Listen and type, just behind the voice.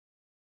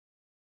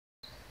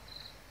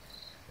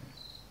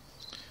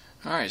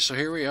Alright, so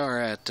here we are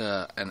at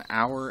an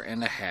hour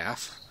and a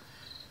half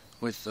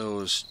with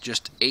those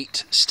just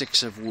 8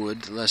 sticks of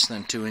wood less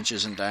than 2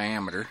 inches in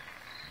diameter.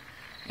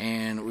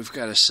 And we've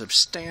got a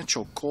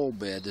substantial coal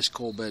bed. This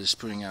coal bed is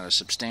putting out a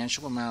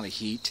substantial amount of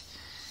heat.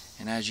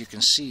 And as you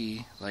can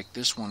see, like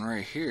this one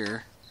right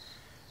here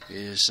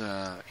is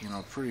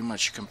pretty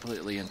much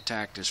completely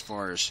intact as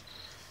far as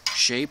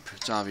shape.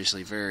 It's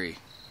obviously very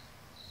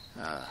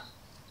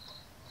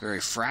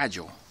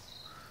fragile,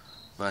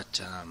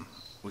 but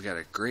we got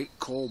a great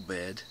coal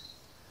bed.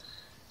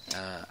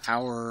 An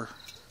hour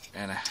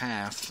and a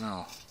half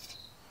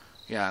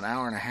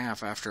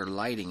after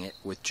lighting it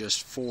with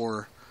just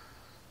 4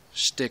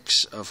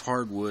 sticks of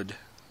hardwood,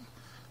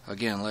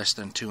 again less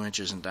than 2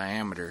 inches in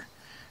diameter.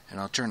 And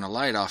I'll turn the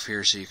light off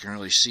here so you can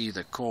really see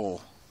the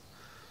coal.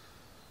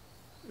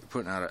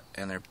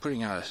 They're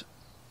putting out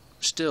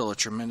still a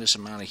tremendous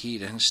amount of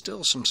heat, and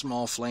still some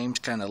small flames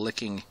kind of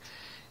licking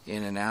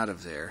in and out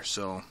of there.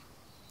 So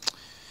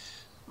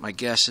my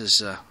guess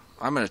is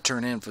I'm going to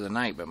turn in for the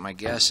night, but my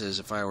guess is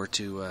if I were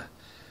to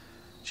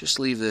just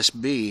leave this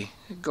be,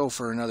 go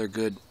for another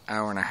good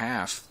hour and a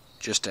half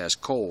just as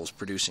coals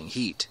producing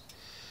heat.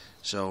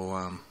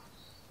 So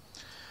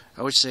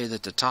I would say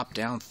that the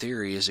top-down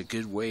theory is a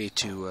good way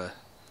to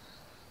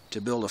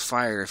build a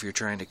fire if you're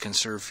trying to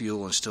conserve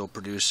fuel and still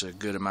produce a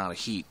good amount of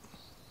heat.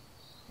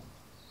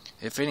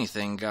 If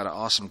anything, got an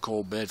awesome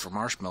coal bed for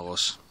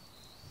marshmallows.